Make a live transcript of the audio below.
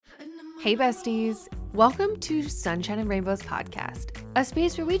Hey besties, welcome to Sunshine and Rainbows podcast, a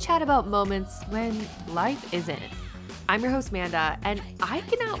space where we chat about moments when life isn't. I'm your host Manda, and I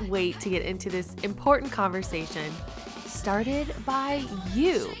cannot wait to get into this important conversation started by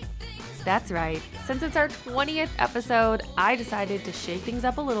you. That's right, since it's our 20th episode, I decided to shake things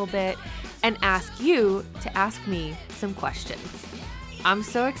up a little bit and ask you to ask me some questions. I'm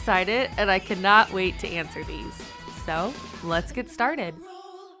so excited and I cannot wait to answer these. So let's get started.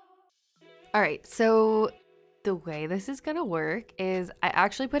 All right, so the way this is going to work is I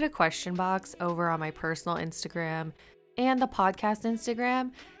actually put a question box over on my personal Instagram and the podcast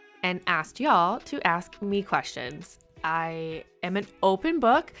Instagram and asked y'all to ask me questions. I am an open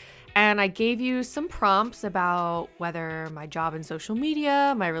book and I gave you some prompts about whether my job in social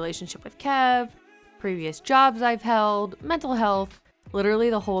media, my relationship with Kev, previous jobs I've held, mental health, literally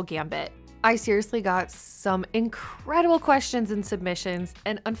the whole gambit. I seriously got some incredible questions and submissions,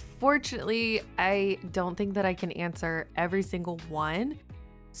 and unfortunately, I don't think that I can answer every single one.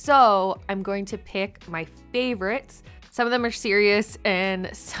 So I'm going to pick my favorites. Some of them are serious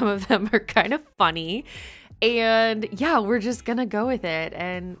and some of them are kind of funny. And yeah, we're just gonna go with it.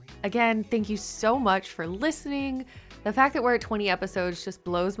 And again, thank you so much for listening. The fact that we're at 20 episodes just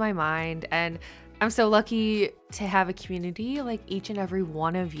blows my mind. And I'm so lucky to have a community like each and every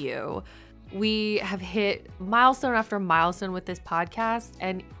one of you. We have hit milestone after milestone with this podcast,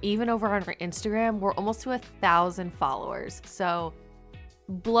 and even over on our Instagram, we're almost to 1,000 followers. So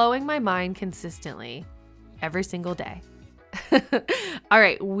blowing my mind consistently every single day. All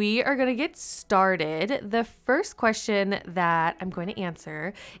right, we are going to get started. The first question that I'm going to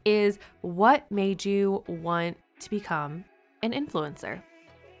answer is, what made you want to become an influencer?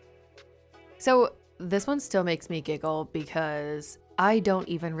 So this one still makes me giggle because I don't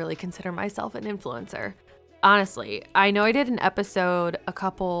even really consider myself an influencer. Honestly, I know I did an episode a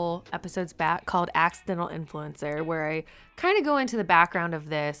couple episodes back called Accidental Influencer, where I kind of go into the background of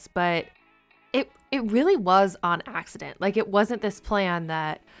this, but it really was on accident. Like, it wasn't this plan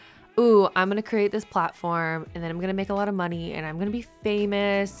that, ooh, I'm going to create this platform and then I'm going to make a lot of money and I'm going to be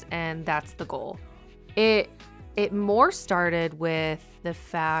famous and that's the goal. It more started with the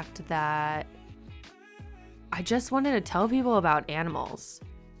fact that I just wanted to tell people about animals.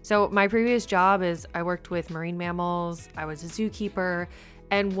 So my previous job is I worked with marine mammals. I was a zookeeper.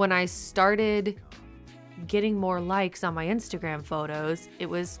 And when I started getting more likes on my Instagram photos, it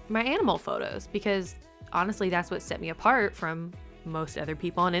was my animal photos, because honestly, that's what set me apart from most other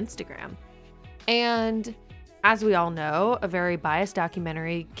people on Instagram. And as we all know, a very biased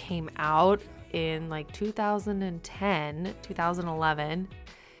documentary came out in like 2010, 2011.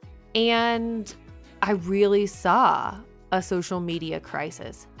 And I really saw a social media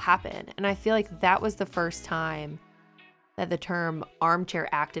crisis happen. And I feel like that was the first time that the term armchair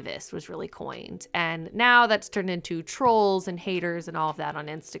activist was really coined. And now that's turned into trolls and haters and all of that on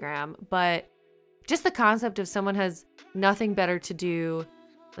Instagram. But just the concept of someone has nothing better to do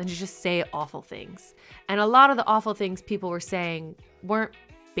than to just say awful things. And a lot of the awful things people were saying weren't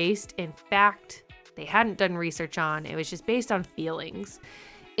based in fact. They hadn't done research on. It was just based on feelings.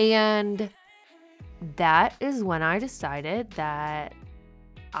 And that is when I decided that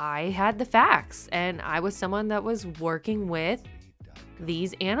I had the facts and I was someone that was working with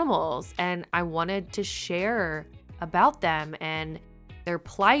these animals and I wanted to share about them and their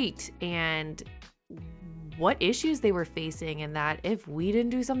plight and what issues they were facing, and that if we didn't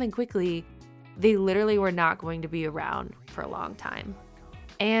do something quickly, they literally were not going to be around for a long time.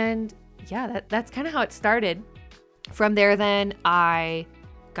 And yeah, that's kind of how it started. From there, then I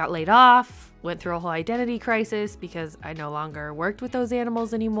got laid off, went through a whole identity crisis because I no longer worked with those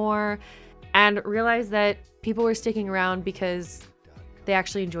animals anymore, and realized that people were sticking around because they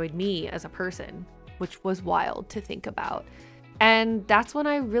actually enjoyed me as a person, which was wild to think about. And that's when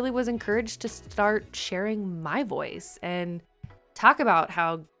I really was encouraged to start sharing my voice and talk about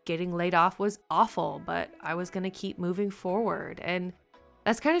how getting laid off was awful, but I was going to keep moving forward. And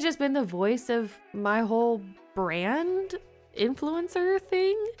that's kind of just been the voice of my whole brand influencer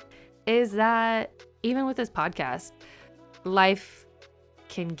thing, is that even with this podcast, life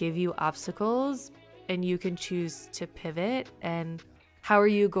can give you obstacles and you can choose to pivot. And how are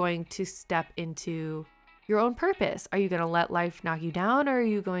you going to step into your own purpose? Are you going to let life knock you down, or are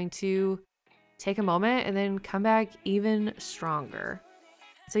you going to take a moment and then come back even stronger?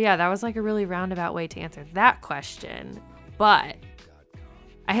 So yeah, that was like a really roundabout way to answer that question, but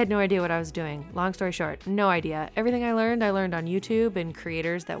I had no idea what I was doing. Long story short, no idea. Everything I learned on YouTube and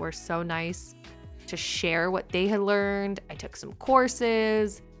creators that were so nice to share what they had learned. I took some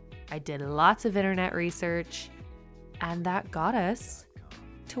courses. I did lots of internet research, and that got us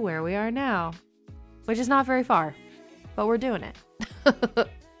to where we are now, which is not very far, but we're doing it.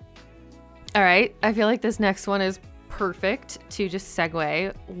 All right, I feel like this next one is perfect to just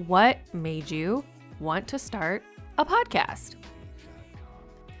segue. What made you want to start a podcast?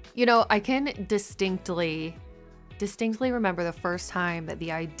 You know, I can distinctly remember the first time that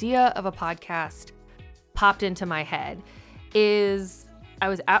the idea of a podcast popped into my head is I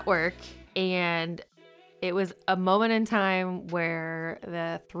was at work, and it was a moment in time where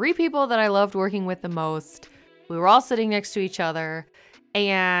the 3 people that I loved working with the most, we were all sitting next to each other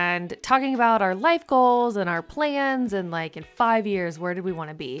and talking about our life goals and our plans and like in 5 years, where did we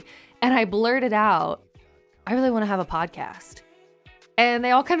want to be? And I blurted out, I really want to have a podcast. And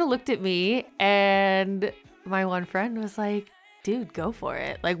they all kind of looked at me, and my one friend was like, dude, go for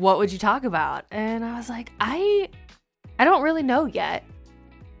it. Like, what would you talk about? And I was like, I don't really know yet,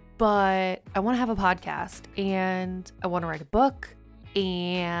 but I want to have a podcast and I want to write a book.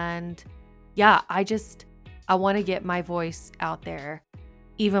 And yeah, I want to get my voice out there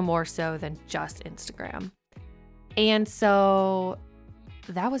even more so than just Instagram. And so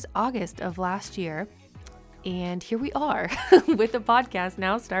that was August of last year. And here we are with the podcast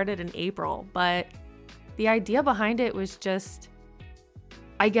now started in April. But the idea behind it was just,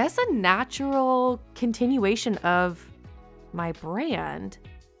 I guess, a natural continuation of my brand,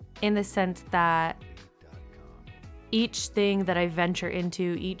 in the sense that each thing that I venture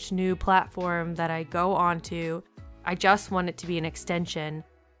into, each new platform that I go onto, I just want it to be an extension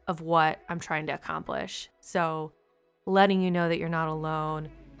of what I'm trying to accomplish. So letting you know that you're not alone,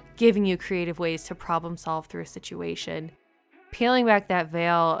 giving you creative ways to problem solve through a situation, peeling back that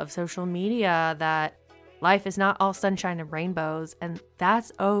veil of social media that life is not all sunshine and rainbows, and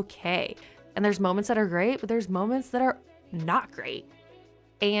that's okay. And there's moments that are great, but there's moments that are not great.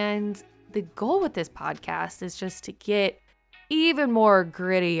 And the goal with this podcast is just to get even more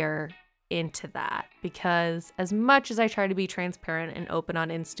grittier into that, because as much as I try to be transparent and open on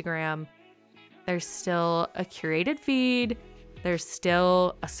Instagram, there's still a curated feed. There's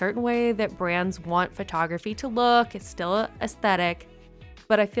still a certain way that brands want photography to look. It's still aesthetic.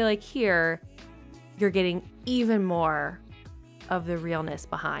 But I feel like here, you're getting even more of the realness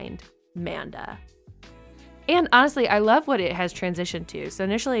behind Manda. And honestly, I love what it has transitioned to. So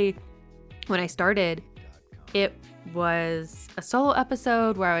initially, when I started, it was a solo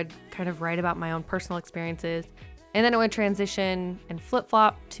episode where I would kind of write about my own personal experiences. And then it would transition and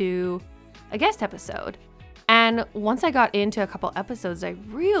flip-flop to a guest episode. And once I got into a couple episodes, I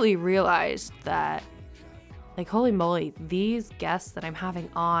really realized that, like, holy moly, these guests that I'm having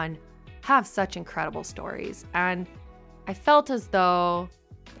on have such incredible stories. And I felt as though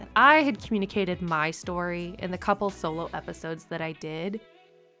that I had communicated my story in the couple solo episodes that I did.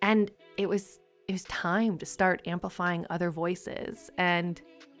 And it was time to start amplifying other voices. And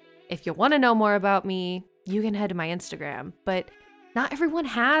if you want to know more about me, you can head to my Instagram. But not everyone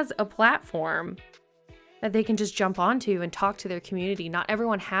has a platform that they can just jump onto and talk to their community. Not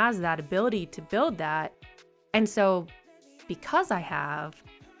everyone has that ability to build that. And so because I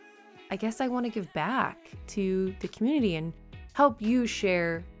guess I want to give back to the community and help you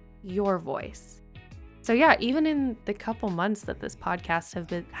share your voice. So yeah, even in the couple months that this podcast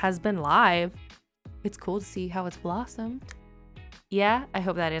has been live, it's cool to see how it's blossomed. Yeah, I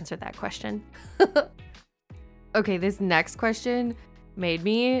hope that answered that question. Okay, this next question made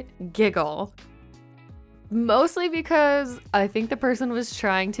me giggle. Mostly because I think the person was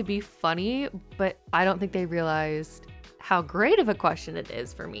trying to be funny, but I don't think they realized how great of a question it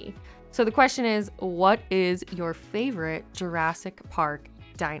is for me. So the question is, what is your favorite Jurassic Park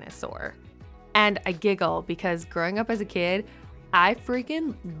dinosaur? And I giggle because growing up as a kid, I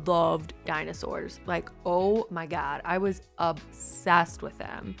freaking loved dinosaurs. Like, oh my God, I was obsessed with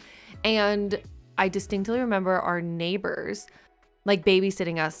them. And I distinctly remember our neighbors like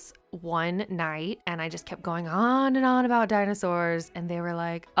babysitting us one night, and I just kept going on and on about dinosaurs. And they were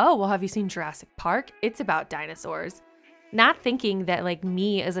like, oh, well, have you seen Jurassic Park? It's about dinosaurs. Not thinking that like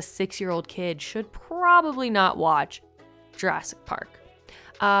me as a 6-year-old kid should probably not watch Jurassic Park.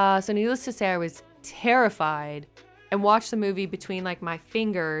 So needless to say, I was terrified and watched the movie between like my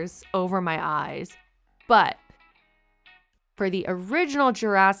fingers over my eyes. But for the original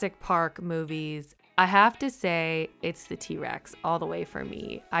Jurassic Park movies, I have to say it's the T-Rex all the way for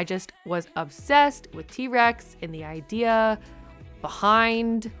me. I just was obsessed with T-Rex and the idea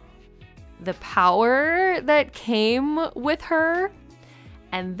behind the power that came with her.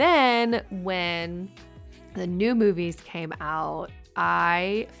 And then when the new movies came out,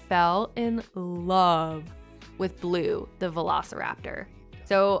 I fell in love with Blue, the Velociraptor.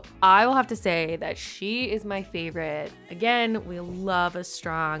 So I will have to say that she is my favorite. Again, we love a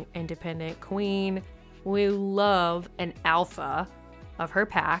strong, independent queen. We love an alpha of her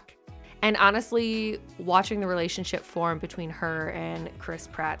pack. And honestly, watching the relationship form between her and Chris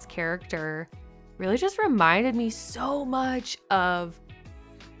Pratt's character really just reminded me so much of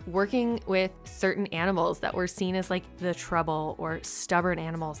working with certain animals that were seen as like the trouble or stubborn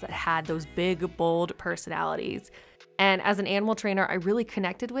animals that had those big, bold personalities. And as an animal trainer, I really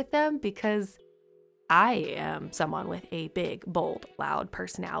connected with them because I am someone with a big, bold, loud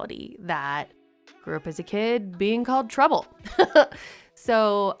personality that grew up as a kid being called trouble.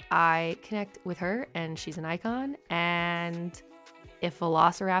 So I connect with her and she's an icon. And if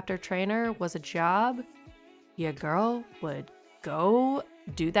Velociraptor trainer was a job, your girl would go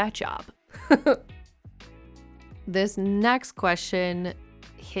do that job. This next question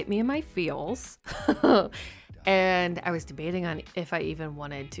hit me in my feels. And I was debating on if I even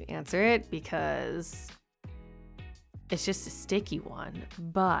wanted to answer it because it's just a sticky one.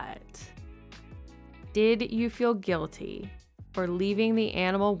 But did you feel guilty for leaving the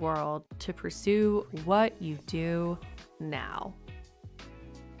animal world to pursue what you do now?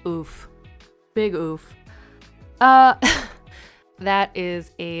 Oof. Big oof. That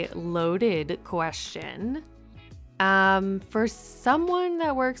is a loaded question. For someone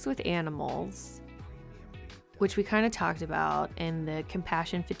that works with animals, which we kind of talked about in the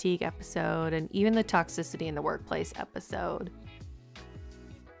compassion fatigue episode and even the toxicity in the workplace episode,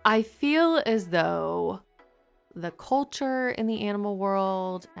 I feel as though the culture in the animal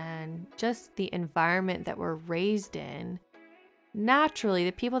world and just the environment that we're raised in, naturally,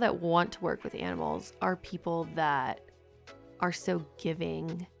 the people that want to work with animals are people that are so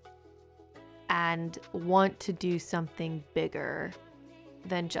giving and want to do something bigger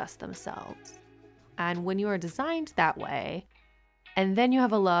than just themselves. And when you are designed that way, and then you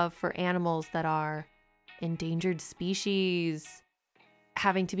have a love for animals that are endangered species,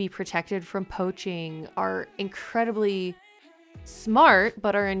 having to be protected from poaching, are incredibly smart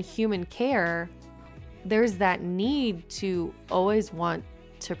but are in human care, there's that need to always want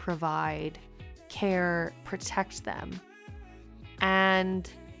to provide care, protect them. And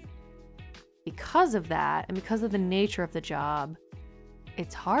because of that, and because of the nature of the job,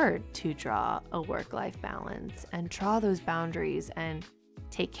 it's hard to draw a work-life balance and draw those boundaries and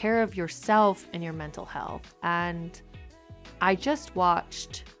take care of yourself and your mental health. And I just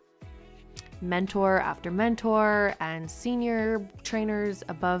watched mentor after mentor and senior trainers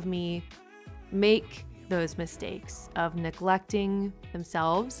above me make those mistakes of neglecting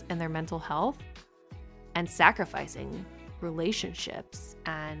themselves and their mental health and sacrificing relationships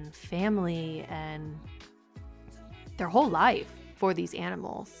and family and their whole life for these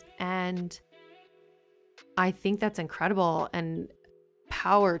animals. And I think that's incredible and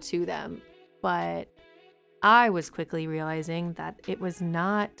power to them. But I was quickly realizing that it was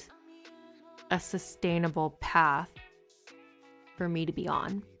not a sustainable path for me to be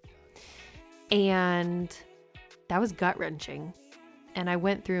on. And that was gut-wrenching. And I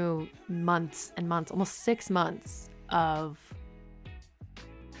went through months and months, almost 6 months of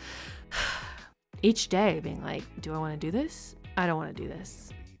each day being like, do I want to do this? I don't want to do this.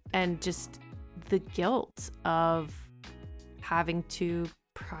 And just the guilt of having to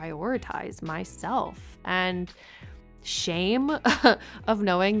prioritize myself and shame of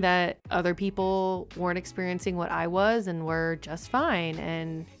knowing that other people weren't experiencing what I was and were just fine.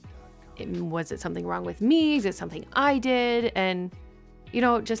 And was it something wrong with me? Is it something I did? And, you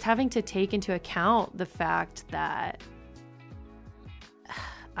know, just having to take into account the fact that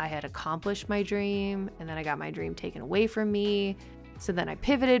I had accomplished my dream and then I got my dream taken away from me. So then I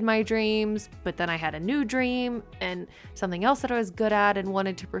pivoted my dreams, but then I had a new dream and something else that I was good at and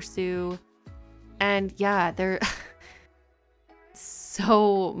wanted to pursue. And yeah, there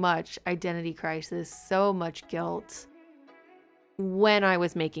so much identity crisis, so much guilt when I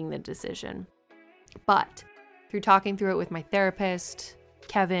was making the decision. But through talking through it with my therapist,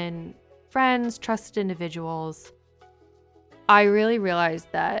 Kevin, friends, trusted individuals, I really realized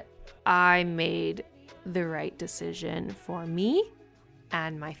that I made the right decision for me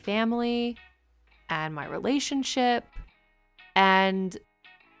and my family and my relationship. And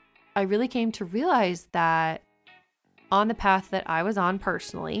I really came to realize that on the path that I was on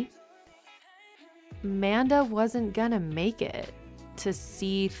personally, Manda wasn't gonna make it to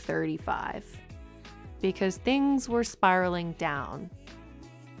C35 because things were spiraling down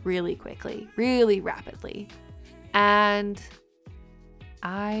really quickly, really rapidly. And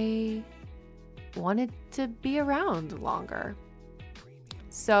I wanted to be around longer.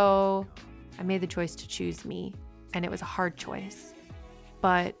 So I made the choice to choose me, and it was a hard choice.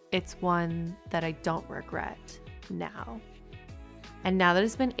 but it's one that I don't regret now. And now that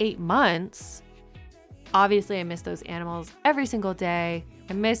it's been 8 months, obviously I miss those animals every single day.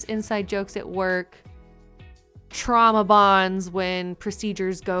 I miss inside jokes at work, trauma bonds when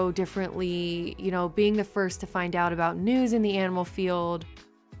procedures go differently, being the first to find out about news in the animal field,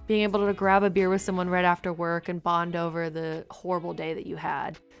 being able to grab a beer with someone right after work and bond over the horrible day that you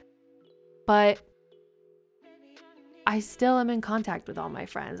had. But I still am in contact with all my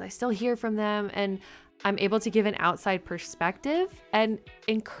friends. I still hear from them, and I'm able to give an outside perspective and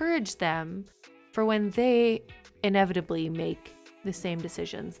encourage them for when they inevitably make the same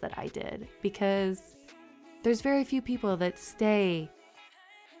decisions that I did, because there's very few people that stay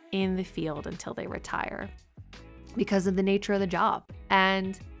in the field until they retire because of the nature of the job.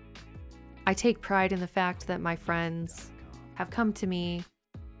 And I take pride in the fact that my friends have come to me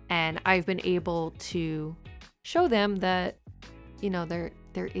and I've been able to show them that,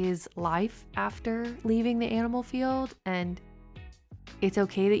 there is life after leaving the animal field, and it's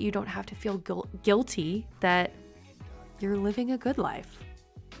okay that you don't have to feel guilty that you're living a good life.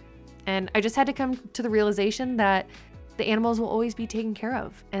 And I just had to come to the realization that the animals will always be taken care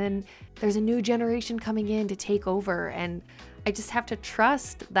of, and there's a new generation coming in to take over. And I just have to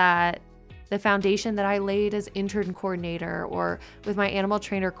trust that the foundation that I laid as intern coordinator or with my animal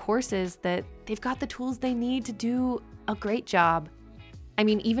trainer courses, that they've got the tools they need to do a great job. I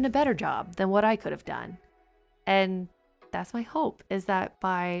mean, even a better job than what I could have done. And that's my hope, is that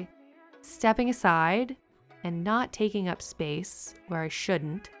by stepping aside and not taking up space where I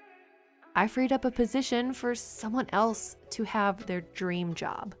shouldn't, I freed up a position for someone else to have their dream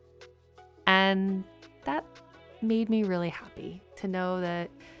job. And that made me really happy to know that,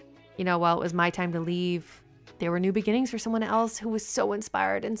 while it was my time to leave, there were new beginnings for someone else who was so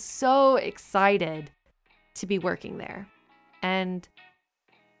inspired and so excited to be working there. And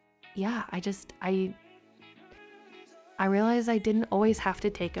yeah, I realized I didn't always have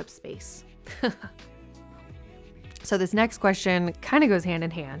to take up space. So this next question kind of goes hand in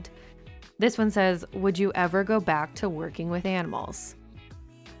hand. This one says, would you ever go back to working with animals?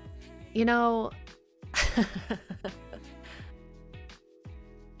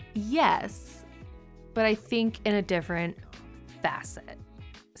 Yes, but I think in a different facet.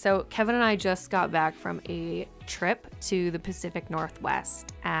 So Kevin and I just got back from a trip to the Pacific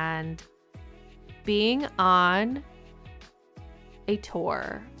Northwest, and being on a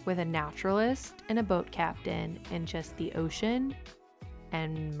tour with a naturalist and a boat captain in just the ocean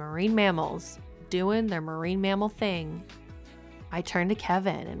and marine mammals doing their marine mammal thing, I turned to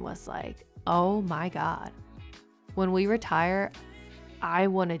Kevin and was like, oh my God, when we retire, I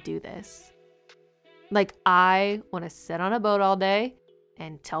want to do this. Like, I want to sit on a boat all day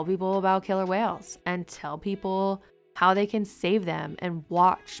and tell people about killer whales and tell people how they can save them and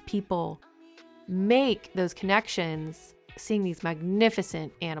watch people make those connections, seeing these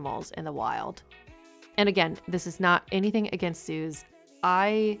magnificent animals in the wild. And again, this is not anything against zoos.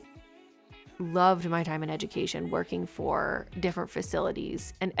 I loved my time in education working for different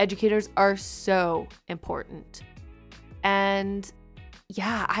facilities, and educators are so important. And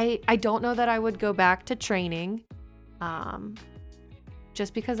yeah, I don't know that I would go back to training,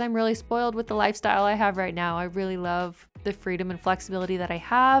 just because I'm really spoiled with the lifestyle I have right now. I really love the freedom and flexibility that I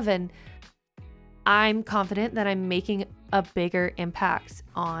have, and I'm confident that I'm making a bigger impact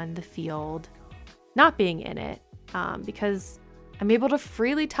on the field not being in it, because I'm able to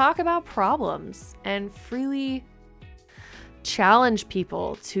freely talk about problems and freely challenge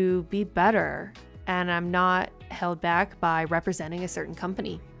people to be better, and I'm not held back by representing a certain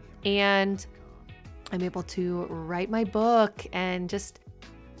company. And I'm able to write my book and just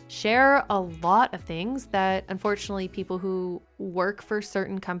share a lot of things that unfortunately people who work for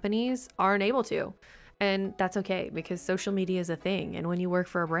certain companies aren't able to. And that's okay, because social media is a thing. And when you work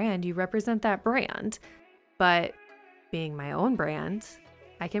for a brand, you represent that brand. But being my own brand,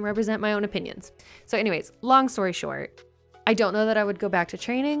 I can represent my own opinions. So anyways, long story short, I don't know that I would go back to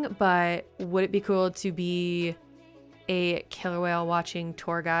training, but would it be cool to be a killer whale watching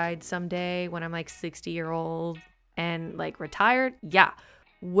tour guide someday when I'm like 60-year-old and like retired? Yeah.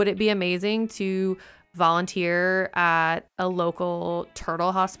 Would it be amazing to volunteer at a local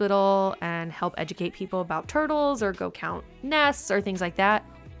turtle hospital and help educate people about turtles or go count nests or things like that?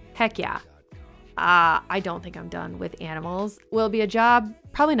 Heck yeah. I don't think I'm done with animals. Will it be a job?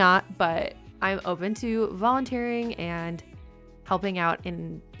 Probably not, but I'm open to volunteering and helping out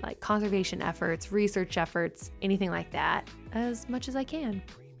in like conservation efforts, research efforts, anything like that, as much as I can.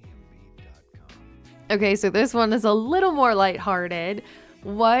 Okay, so this one is a little more lighthearted.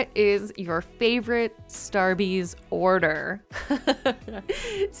 What is your favorite Starbucks order?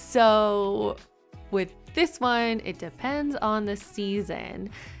 So with this one, it depends on the season.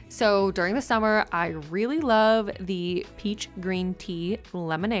 So during the summer, I really love the peach green tea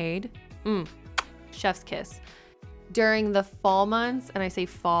lemonade. Chef's kiss. During the fall months, and I say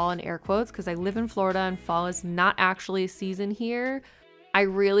fall in air quotes because I live in Florida and fall is not actually a season here, I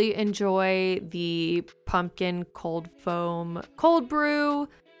really enjoy the pumpkin cold foam cold brew.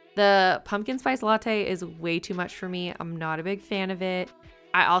 The pumpkin spice latte is way too much for me. I'm not a big fan of it.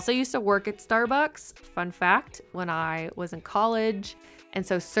 I also used to work at Starbucks, fun fact, when I was in college. And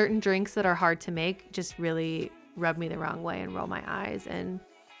so certain drinks that are hard to make just really rub me the wrong way and roll my eyes. And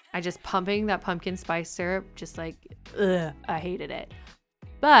I just pumping that pumpkin spice syrup, just like, I hated it.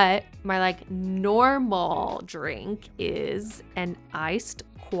 But my like normal drink is an iced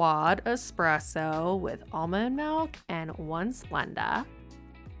quad espresso with almond milk and 1 Splenda.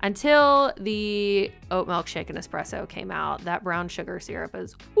 Until the oat milk shaken espresso came out, that brown sugar syrup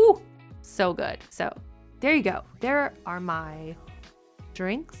is so good. So there you go. There are my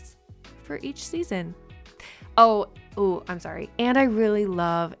drinks for each season. I'm sorry. And I really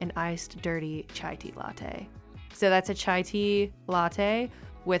love an iced dirty chai tea latte. So that's a chai tea latte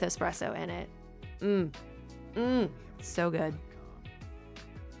with espresso in it. So good.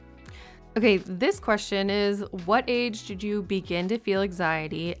 Okay, this question is, what age did you begin to feel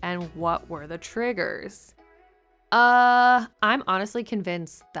anxiety and what were the triggers? I'm honestly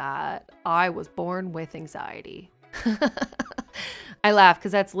convinced that I was born with anxiety. I laugh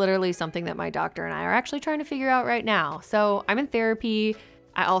because that's literally something that my doctor and I are actually trying to figure out right now. So I'm in therapy.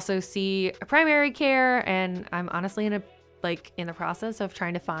 I also see a primary care, and I'm honestly in the process of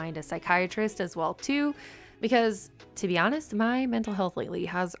trying to find a psychiatrist as well too, because to be honest, my mental health lately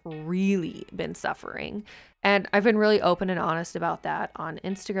has really been suffering. And I've been really open and honest about that on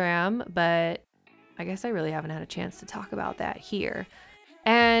Instagram, but I guess I really haven't had a chance to talk about that here.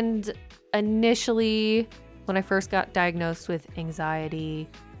 And initially, when I first got diagnosed with anxiety,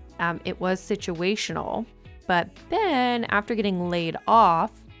 it was situational. But then after getting laid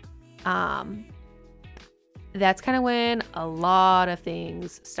off, that's kind of when a lot of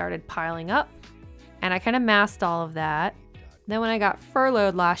things started piling up. And I kind of masked all of that. Then when I got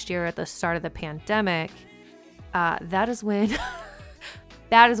furloughed last year at the start of the pandemic, that is when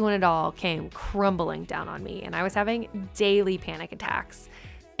it all came crumbling down on me. And I was having daily panic attacks.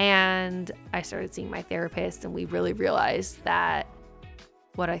 And I started seeing my therapist, and we really realized that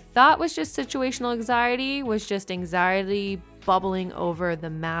what I thought was just situational anxiety was just anxiety bubbling over the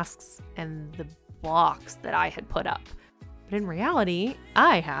masks and the blocks that I had put up. But in reality,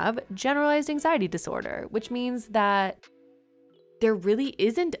 I have generalized anxiety disorder, which means that there really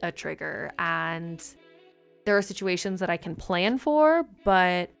isn't a trigger, and there are situations that I can plan for,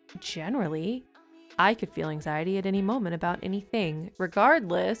 but generally, I could feel anxiety at any moment about anything,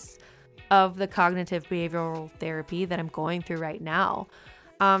 regardless of the cognitive behavioral therapy that I'm going through right now.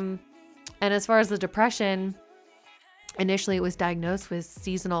 And as far as the depression, initially it was diagnosed with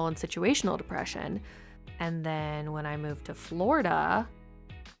seasonal and situational depression. And then when I moved to Florida,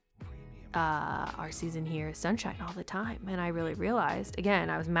 our season here is sunshine all the time. And I really realized, again,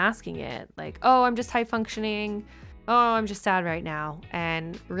 I was masking it like, I'm just high functioning. I'm just sad right now.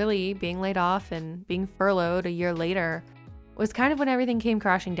 And really being laid off and being furloughed a year later was kind of when everything came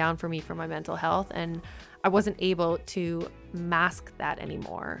crashing down for me for my mental health. And I wasn't able to mask that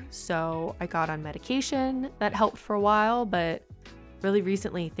anymore. So I got on medication that helped for a while, but really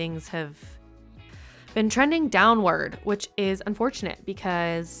recently things have been trending downward, which is unfortunate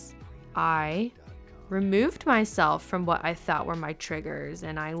because I removed myself from what I thought were my triggers,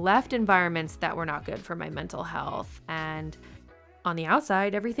 and I left environments that were not good for my mental health. And on the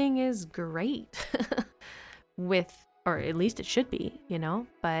outside, everything is great or at least it should be,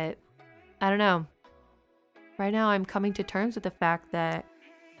 but I don't know. Right now, I'm coming to terms with the fact that,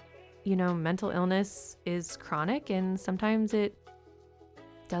 mental illness is chronic, and sometimes it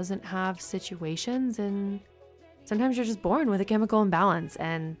doesn't have situations, and sometimes you're just born with a chemical imbalance.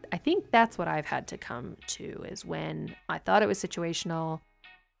 And I think that's what I've had to come to, is when I thought it was situational,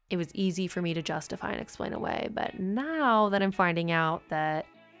 it was easy for me to justify and explain away. But now that I'm finding out that,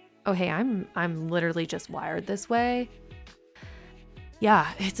 hey, I'm literally just wired this way.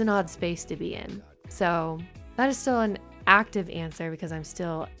 Yeah, it's an odd space to be in. So that is still an active answer because I'm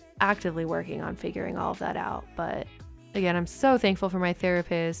still actively working on figuring all of that out. But again, I'm so thankful for my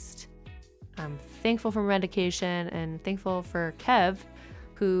therapist. I'm thankful for medication and thankful for Kev,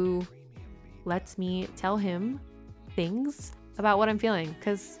 who lets me tell him things about what I'm feeling,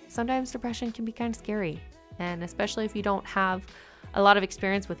 because sometimes depression can be kind of scary. And especially if you don't have a lot of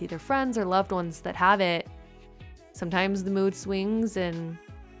experience with either friends or loved ones that have it, sometimes the mood swings and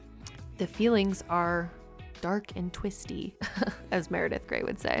the feelings are dark and twisty, as Meredith Grey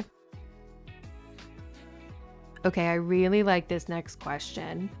would say. Okay, I really like this next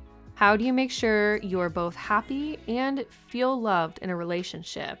question. How do you make sure you're both happy and feel loved in a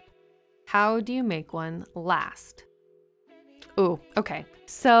relationship? How do you make one last? Ooh, okay.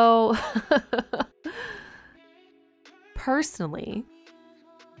 So, personally,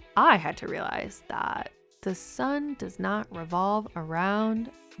 I had to realize that the sun does not revolve around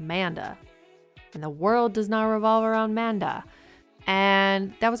Manda, and the world does not revolve around Manda.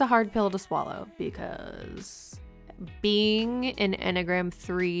 And that was a hard pill to swallow because being an Enneagram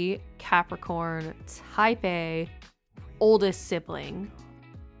 3 Capricorn type A oldest sibling,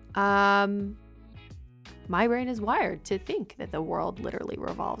 my brain is wired to think that the world literally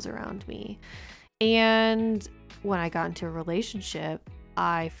revolves around me. And when I got into a relationship,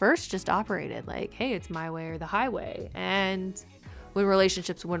 I first just operated like, hey, it's my way or the highway. And when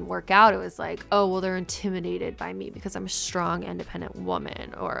relationships wouldn't work out, it was like, oh, well, they're intimidated by me because I'm a strong, independent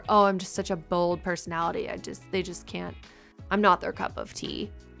woman. Or, oh, I'm just such a bold personality. They just can't, I'm not their cup of tea.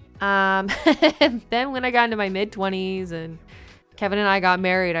 And then when I got into my mid-20s and Kevin and I got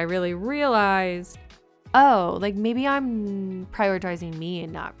married, I really realized, oh, like maybe I'm prioritizing me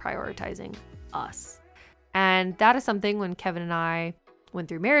and not prioritizing us. And that is something when Kevin and I went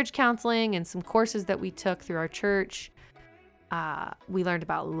through marriage counseling and some courses that we took through our church. We learned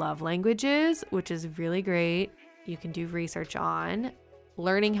about love languages, which is really great. You can do research on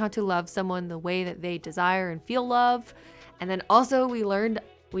learning how to love someone the way that they desire and feel love. And then also we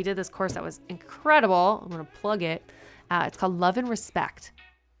did this course that was incredible. I'm going to plug it. It's called Love and Respect.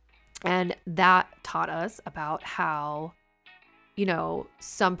 And that taught us about how,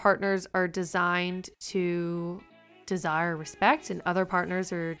 some partners are designed to desire respect and other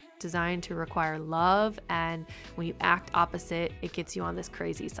partners are designed to require love. And when you act opposite, it gets you on this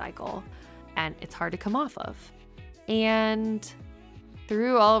crazy cycle and it's hard to come off of. And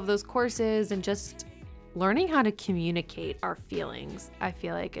through all of those courses and just learning how to communicate our feelings, I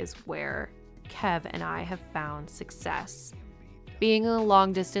feel like is where Kev and I have found success. Being in a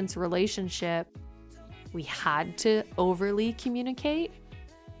long distance relationship, we had to overly communicate.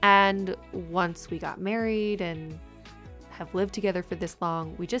 And once we got married and have lived together for this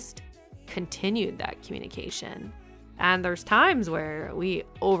long, we just continued that communication. And there's times where we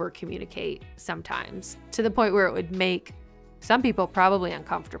over communicate sometimes to the point where it would make some people probably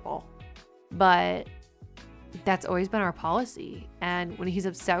uncomfortable. But that's always been our policy. And when he's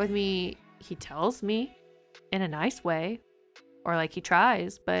upset with me, he tells me in a nice way, or like he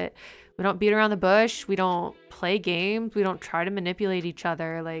tries, but we don't beat around the bush. We don't play games. We don't try to manipulate each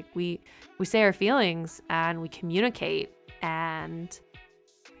other. Like we say our feelings and we communicate and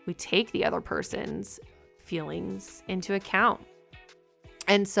we take the other person's feelings into account.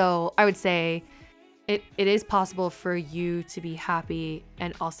 And so I would say it is possible for you to be happy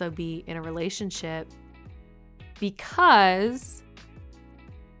and also be in a relationship because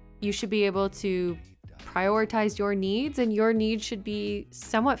you should be able to prioritize your needs and your needs should be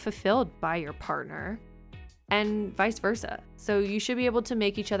somewhat fulfilled by your partner and vice versa. So you should be able to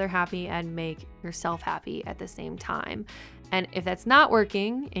make each other happy and make yourself happy at the same time. And if that's not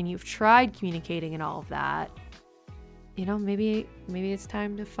working and you've tried communicating and all of that, maybe it's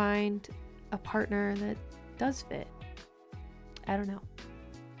time to find a partner that does fit. I don't know.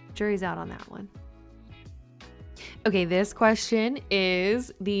 Jury's out on that one. Okay, this question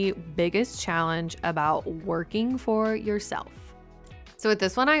is the biggest challenge about working for yourself. So with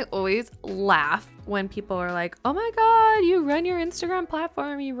this one, I always laugh when people are like, oh my God, you run your Instagram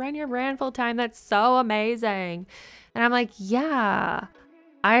platform, you run your brand full time. That's so amazing. And I'm like, yeah,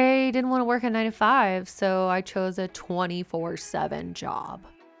 I didn't want to work a 9 to 5, so I chose a 24/7 job.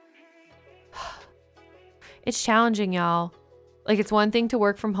 It's challenging, y'all. Like, it's one thing to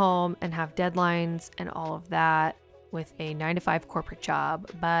work from home and have deadlines and all of that with a 9 to 5 corporate job,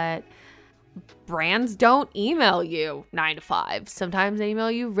 but brands don't email you 9 to 5. Sometimes they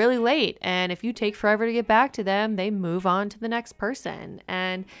email you really late, and if you take forever to get back to them, they move on to the next person.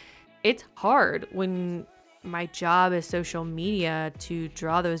 And it's hard when my job is social media to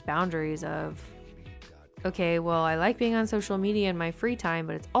draw those boundaries of, okay, well, I like being on social media in my free time,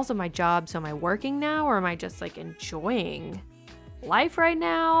 but it's also my job. So am I working now, or am I just like enjoying life right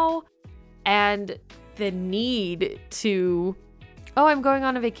now? And the need to, oh, I'm going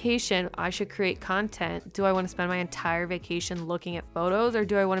on a vacation, I should create content. Do I want to spend my entire vacation looking at photos, or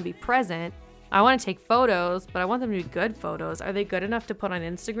do I want to be present? I want to take photos, but I want them to be good photos. Are they good enough to put on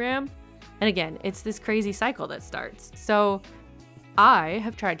Instagram? And again, it's this crazy cycle that starts. So I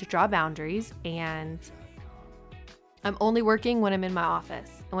have tried to draw boundaries, and I'm only working when I'm in my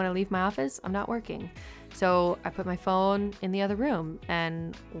office. And when I leave my office, I'm not working. So I put my phone in the other room.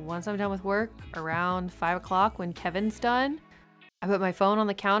 And once I'm done with work around 5 o'clock when Kevin's done, I put my phone on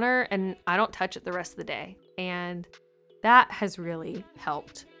the counter and I don't touch it the rest of the day. And that has really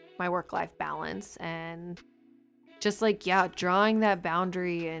helped my work-life balance. And just like, drawing that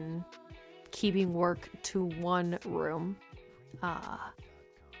boundary and keeping work to one room.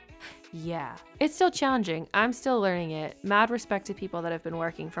 Yeah, it's still challenging. I'm still learning it. Mad respect to people that have been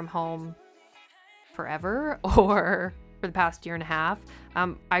working from home forever or for the past year and a half.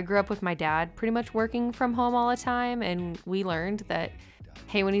 I grew up with my dad pretty much working from home all the time, and we learned that,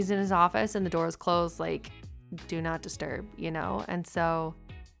 hey, when he's in his office and the door is closed, like, do not disturb, And so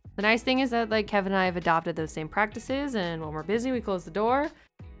the nice thing is that, like, Kevin and I have adopted those same practices, and when we're busy, we close the door,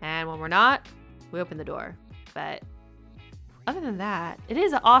 and when we're not, we open the door. But other than that, it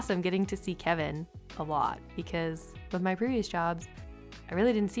is awesome getting to see Kevin a lot, because with my previous jobs, I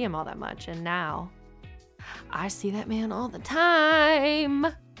really didn't see him all that much. And now I see that man all the time.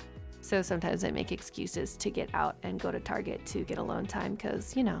 So sometimes I make excuses to get out and go to Target to get alone time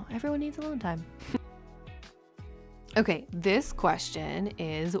because, everyone needs alone time. Okay, this question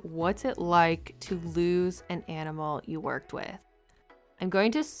is, what's it like to lose an animal you worked with? I'm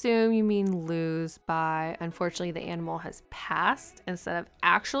going to assume you mean lose by, unfortunately, the animal has passed instead of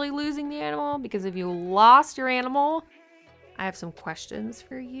actually losing the animal, because if you lost your animal, I have some questions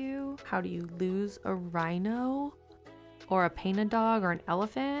for you. How do you lose a rhino or a painted dog or an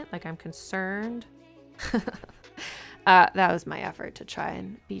elephant? Like, I'm concerned. That was my effort to try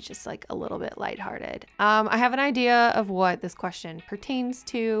and be just like a little bit lighthearted. I have an idea of what this question pertains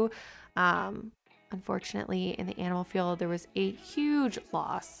to. Unfortunately, in the animal field, there was a huge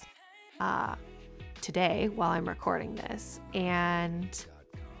loss today while I'm recording this. And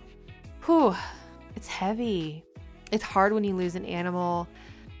it's heavy. It's hard when you lose an animal.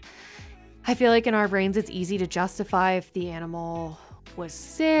 I feel like in our brains, it's easy to justify if the animal was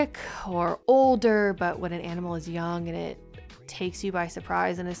sick or older, but when an animal is young and it takes you by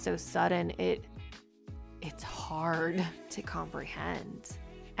surprise and is so sudden, it's hard to comprehend.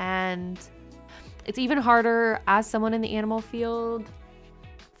 And it's even harder as someone in the animal field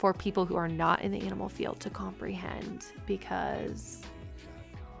for people who are not in the animal field to comprehend, because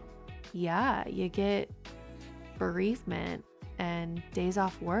you get bereavement and days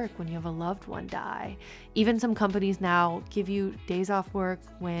off work when you have a loved one die. Even some companies now give you days off work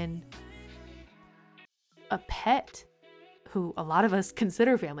when a pet, who a lot of us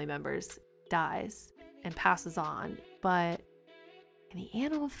consider family members, dies and passes on. But in the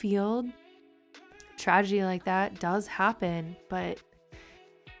animal field, tragedy like that does happen, but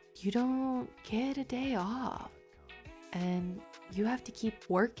you don't get a day off, and you have to keep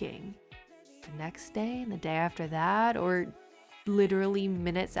working the next day and the day after that, or literally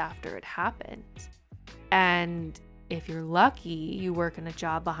minutes after it happened. And if you're lucky, you work in a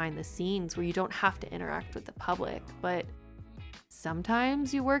job behind the scenes where you don't have to interact with the public, but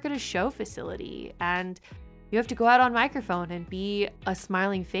sometimes you work at a show facility and you have to go out on microphone and be a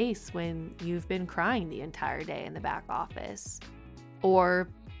smiling face when you've been crying the entire day in the back office. Or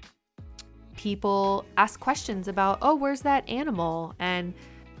people ask questions about, where's that animal? And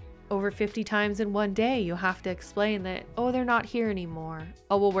over 50 times in one day, you have to explain that, they're not here anymore.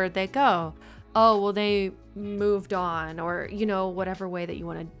 Well, where'd they go? Well, they moved on, or, whatever way that you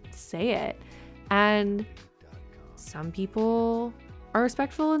want to say it. And some people are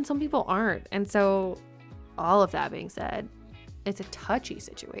respectful and some people aren't. And so all of that being said, it's a touchy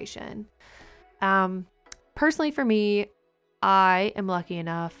situation. Personally for me, I am lucky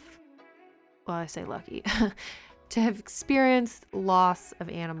enough, well, I say lucky, to have experienced loss of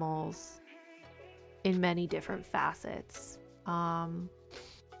animals in many different facets.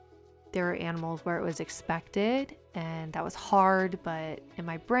 There were animals where it was expected and that was hard, but in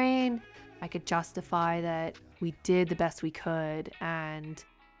my brain, I could justify that we did the best we could, and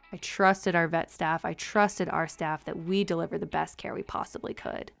I trusted our vet staff. I trusted our staff that we deliver the best care we possibly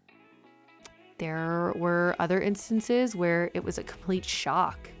could. There were other instances where it was a complete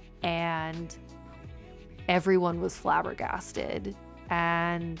shock and everyone was flabbergasted.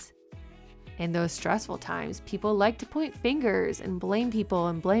 And in those stressful times, people like to point fingers and blame people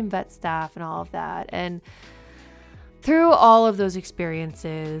and blame vet staff and all of that. And through all of those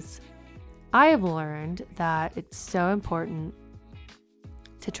experiences, I have learned that it's so important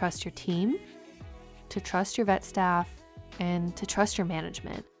to trust your team, to trust your vet staff, and to trust your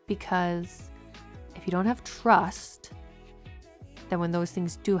management. Because if you don't have trust, then when those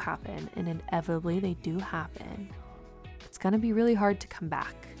things do happen, and inevitably they do happen, it's going to be really hard to come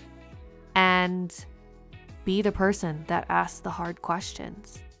back. And be the person that asks the hard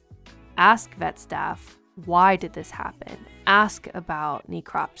questions. Ask vet staff, why did this happen? Ask about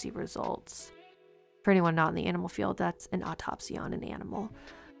necropsy results. For anyone not in the animal field, that's an autopsy on an animal.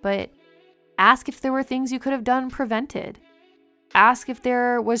 But ask if there were things you could have done prevented. Ask if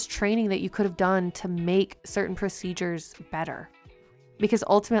there was training that you could have done to make certain procedures better. Because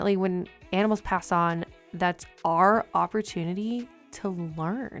ultimately, when animals pass on, that's our opportunity to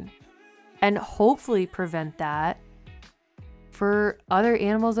learn and hopefully prevent that for other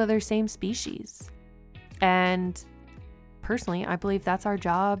animals of their same species. And personally, I believe that's our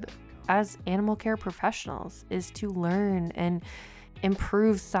job as animal care professionals, is to learn and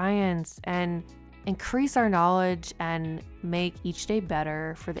improve science and increase our knowledge and make each day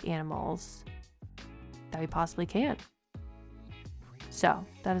better for the animals that we possibly can. So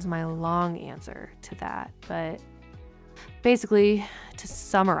that is my long answer to that. But basically, to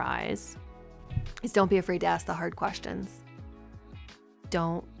summarize, is don't be afraid to ask the hard questions.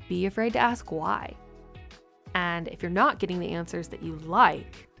 Don't be afraid to ask why. And if you're not getting the answers that you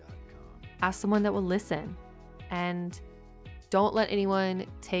like, ask someone that will listen. And don't let anyone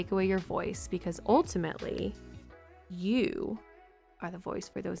take away your voice, because ultimately, you are the voice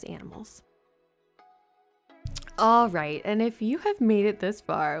for those animals. All right, and if you have made it this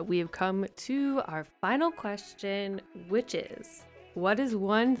far, we have come to our final question, which is, what is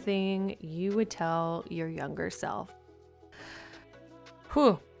one thing you would tell your younger self?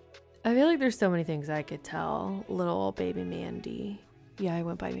 Whew. I feel like there's so many things I could tell little old baby Mandy. Yeah, I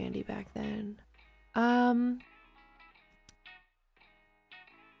went by Mandy back then. I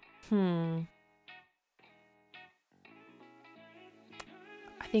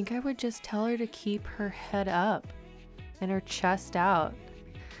think I would just tell her to keep her head up and her chest out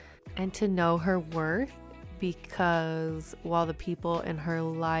and to know her worth, because while the people in her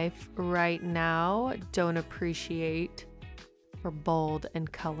life right now don't appreciate her bold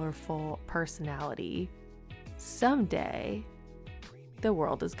and colorful personality, someday the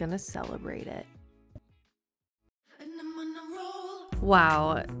world is going to celebrate it.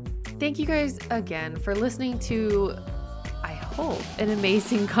 Wow. Thank you guys again for listening to, I hope, an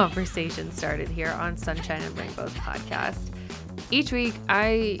amazing conversation started here on Sunshine and Rainbows podcast. Each week,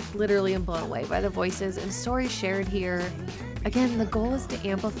 I literally am blown away by the voices and stories shared here. Again, the goal is to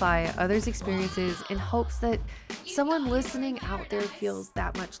amplify others' experiences in hopes that someone listening out there feels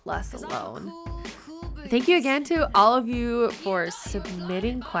that much less alone. Thank you again to all of you for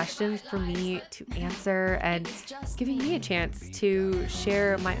submitting questions for me to answer and giving me a chance to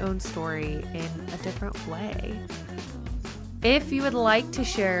share my own story in a different way. If you would like to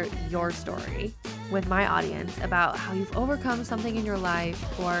share your story with my audience about how you've overcome something in your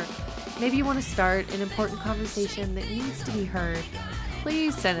life, or maybe you want to start an important conversation that needs to be heard,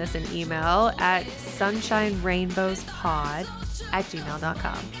 please send us an email at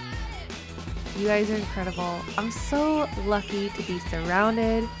sunshinerainsbowspod@gmail.com. You guys are incredible. I'm so lucky to be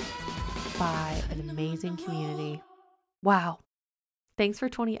surrounded by an amazing community. Wow. Thanks for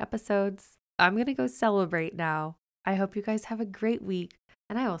 20 episodes. I'm going to go celebrate now. I hope you guys have a great week,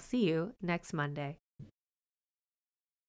 and I will see you next Monday.